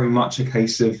was very much a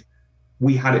case of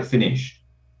we had it finished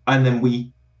and then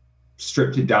we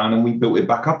stripped it down and we built it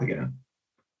back up again.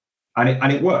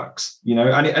 And it works,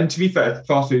 and to be fair,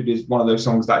 Fast Food is one of those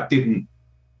songs that didn't,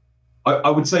 I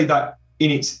would say that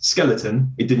in its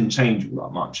skeleton, it didn't change all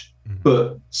that much. Mm-hmm.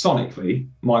 But sonically,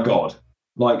 my God,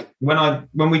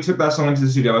 when we took that song into the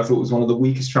studio, I thought it was one of the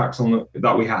weakest tracks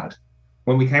that we had.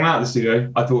 When we came out of the studio,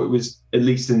 I thought it was at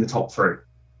least in the top 3.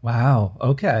 Wow.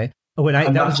 Okay.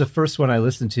 That was the first one I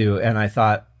listened to, and I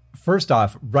thought, first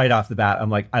off, right off the bat, I'm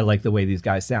like, I like the way these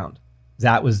guys sound.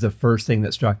 That was the first thing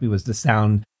that struck me, was the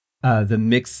sound. The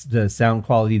mix, the sound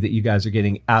quality that you guys are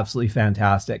getting, absolutely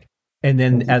fantastic. And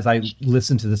then as I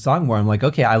listen to the song more, I'm like,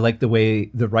 okay, I like the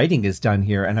way the writing is done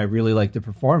here, and I really like the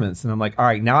performance. And I'm like, all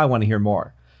right, now I want to hear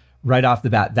more. Right off the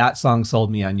bat, that song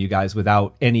sold me on you guys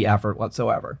without any effort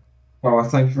whatsoever. Oh,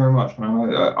 thank you very much,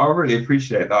 man. I really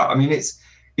appreciate that. I mean, it's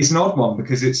an odd one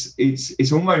because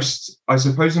it's almost, I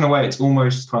suppose in a way, it's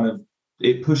almost kind of,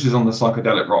 it pushes on the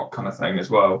psychedelic rock kind of thing as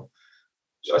well.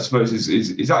 I suppose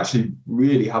is actually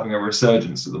really having a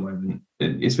resurgence at the moment,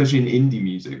 especially in indie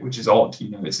music, which is odd.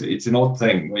 It's an odd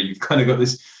thing where you've kind of got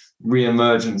this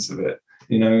re-emergence of it.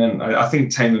 And I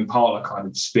think Tame Impala kind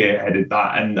of spearheaded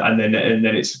that, and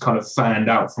then it's kind of fanned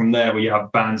out from there, where you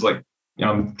have bands like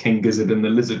King Gizzard and the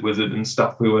Lizard Wizard and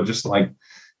stuff, who are just like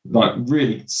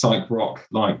really psych rock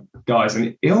guys,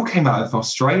 and it all came out of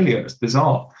Australia. It's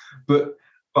bizarre, but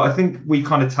I think we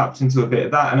kind of tapped into a bit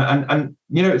of that. And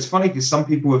it's funny because some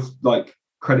people have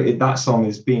credited that song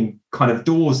as being kind of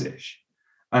Doors-ish.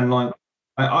 And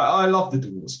I love the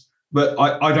Doors, but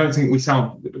I don't think we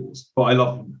sound like the Doors, but I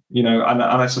love them, and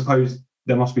I suppose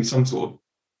there must be some sort of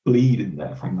bleed in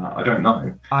there from that. I don't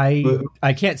know.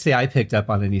 I can't say I picked up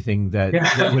on anything that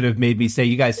would have made me say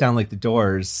you guys sound like the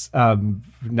Doors.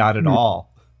 Not at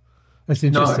all. That's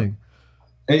interesting.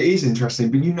 No, it is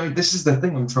interesting, but this is the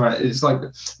thing I'm trying. It's like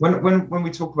when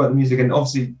we talk about the music, and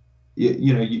obviously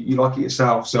you like it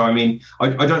yourself. So I mean, I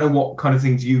don't know what kind of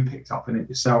things you picked up in it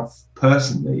yourself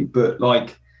personally, but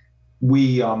like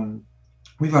we've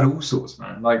had all sorts,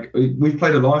 man. Like we've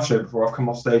played a live show before. I've come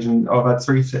off stage and I've had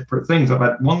 3 separate things. I've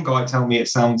had one guy tell me it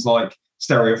sounds like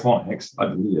Stereophonics. I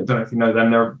don't know if you know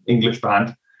them. They're an English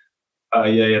band.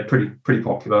 Pretty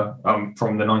popular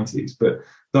from the 90s. But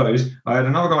those, I had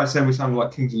another guy saying we sounded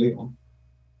like Kings of Leon,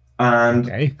 and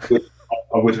okay.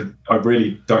 I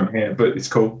really don't hear, but it's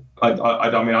cool. I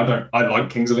like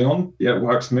Kings of Leon. Yeah, it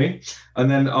works for me.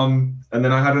 And then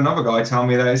I had another guy tell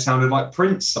me that it sounded like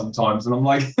Prince sometimes, and I'm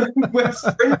like, where's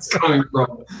Prince coming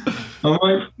from? I'm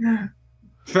like,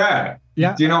 fair.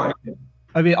 Yeah. Do you know what I mean?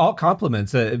 I mean, all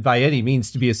compliments by any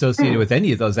means to be associated with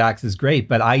any of those acts is great,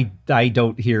 but I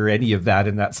don't hear any of that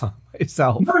in that song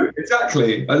myself. No,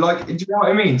 exactly. Do you know what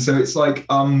I mean? So it's like,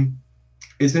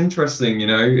 it's interesting,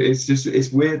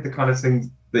 it's weird, the kind of things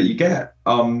that you get.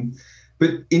 But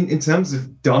in terms of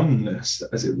doneness,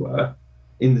 as it were,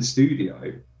 in the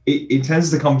studio, it tends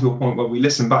to come to a point where we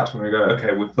listen back to it and we go,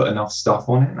 okay, we've put enough stuff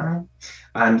on it now,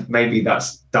 and maybe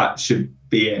that should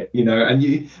be it, and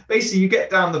you get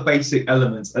down the basic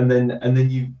elements, and then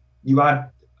you add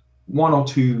 1 or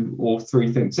 2 or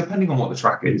 3 things depending on what the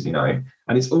track is, and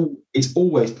it's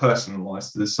always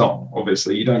personalized to the song.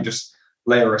 Obviously, you don't just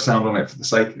layer a sound on it for the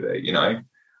sake of it,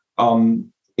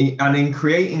 and in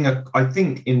creating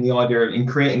in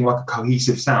creating like a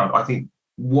cohesive sound, I think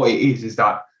what it is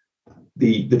that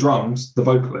the drums, the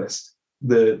vocalist,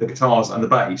 the guitars and the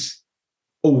bass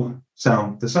all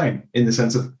sound the same, in the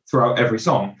sense of throughout every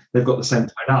song they've got the same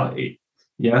tonality,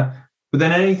 but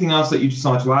then anything else that you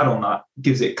decide to add on that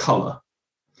gives it color,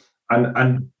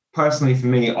 and personally for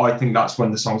me, I think that's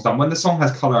when the song's done, when the song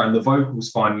has color and the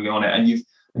vocal's finally on it, and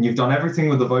you've done everything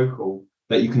with the vocal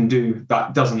that you can do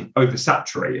that doesn't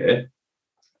oversaturate it,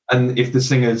 and if the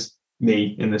singer's,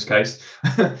 me in this case,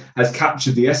 has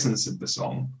captured the essence of the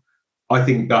song, I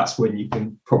think that's when you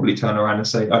can probably turn around and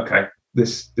say, okay,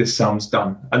 this sounds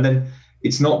done. And then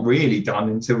it's not really done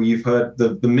until you've heard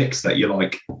the mix that you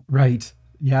like. Right.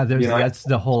 Yeah, that's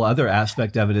the whole other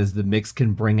aspect of it, is the mix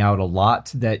can bring out a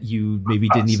lot that you maybe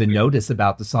didn't even notice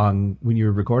about the song when you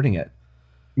were recording it.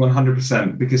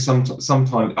 100%, because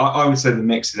sometimes I would say the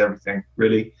mix is everything,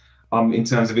 really, in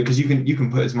terms of it, because you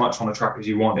can put as much on a track as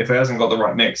you want. If it hasn't got the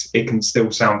right mix, it can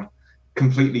still sound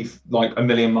completely like a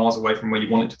million miles away from where you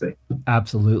want it to be.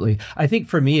 Absolutely. I think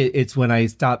for me, it's when I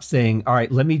stop saying, all right,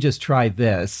 let me just try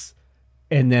this,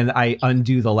 and then I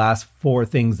undo the last 4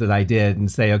 things that I did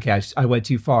and say, okay, I went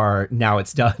too far, now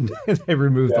it's done. And I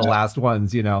removed the last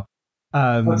ones,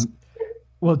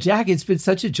 Well, Jack, it's been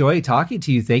such a joy talking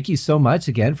to you. Thank you so much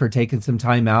again for taking some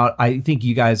time out. I think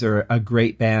you guys are a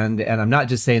great band, and I'm not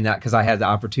just saying that because I had the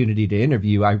opportunity to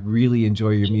interview. I really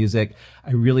enjoy your music.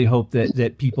 I really hope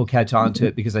that people catch on to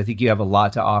it, because I think you have a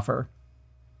lot to offer.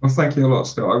 Well, thank you a lot,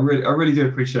 Scott. I really do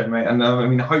appreciate it, mate. And I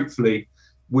mean, hopefully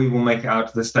we will make it out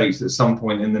to the States at some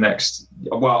point in the next,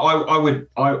 well,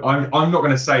 I'm not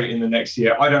going to say in the next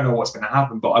year. I don't know what's going to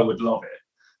happen, but I would love it.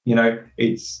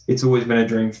 It's always been a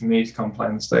dream for me to come play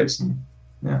in the States, and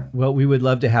yeah. Well, we would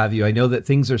love to have you. I know that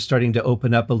things are starting to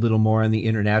open up a little more on the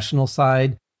international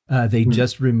side. They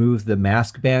just removed the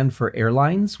mask ban for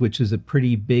airlines, which is a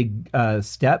pretty big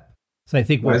step. So I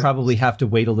think we'll probably have to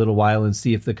wait a little while and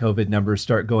see if the COVID numbers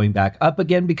start going back up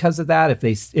again because of that.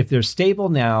 If they're stable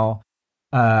now,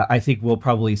 I think we'll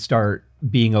probably start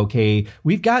being okay.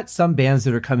 We've got some bands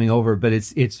that are coming over, but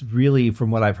it's really,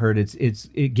 from what I've heard, it's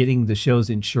getting the shows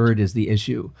insured is the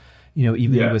issue.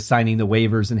 Even with signing the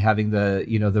waivers and having the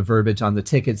the verbiage on the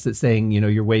tickets that's saying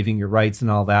you're waiving your rights and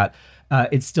all that,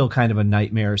 it's still kind of a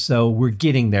nightmare. So we're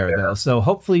getting there though. So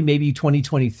hopefully maybe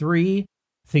 2023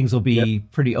 things will be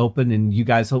pretty open, and you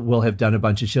guys will have done a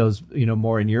bunch of shows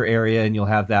more in your area, and you'll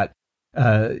have that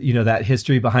that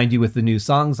history behind you with the new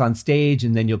songs on stage,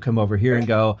 and then you'll come over here and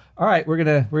go, all right, we're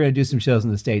gonna do some shows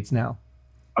in the States now.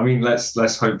 I mean, let's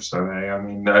hope so. I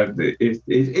mean,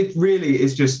 it really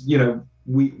is just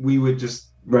we would just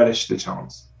relish the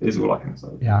chance, is all I can say.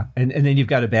 Yeah, and then you've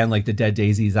got a band like the Dead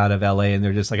Daisies out of LA, and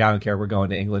they're just like, I don't care, we're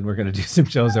going to England, we're going to do some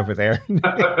shows over there.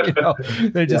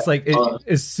 They're just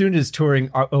as soon as touring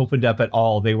opened up at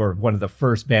all, they were one of the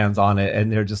first bands on it,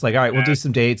 and they're just like, all right, we'll do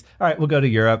some dates. All right, we'll go to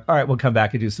Europe. All right, we'll come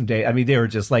back and do some dates. I mean, they were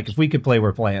just like, if we could play,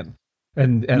 we're playing,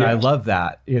 and I love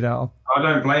that. I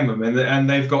don't blame them, and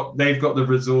they've got the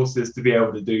resources to be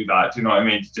able to do that. Do you know what I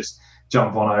mean? To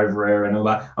jump on over here and all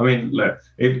that. I mean, look,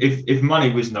 if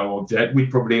money was no object, we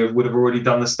probably would have already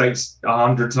done the States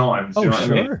 100 times. Oh, you know what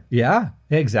sure. I mean? Yeah,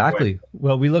 exactly.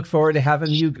 Well, we look forward to having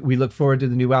you. We look forward to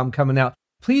the new album coming out.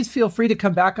 Please feel free to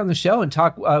come back on the show and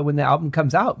talk when the album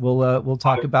comes out. We'll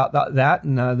talk about that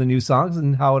and the new songs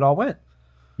and how it all went.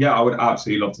 Yeah, I would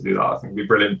absolutely love to do that. I think it'd be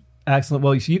brilliant. Excellent.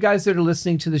 Well, so you guys that are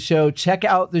listening to the show, check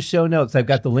out the show notes. I've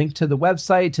got the link to the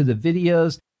website, to the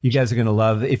videos. You guys are going to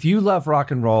love it. If you love rock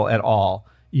and roll at all,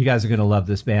 you guys are going to love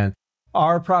this band.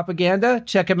 Our Propaganda,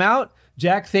 check them out.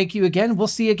 Jack, thank you again. We'll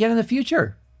see you again in the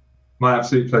future. My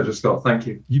absolute pleasure, Scott. Thank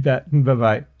you. You bet.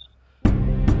 Bye-bye.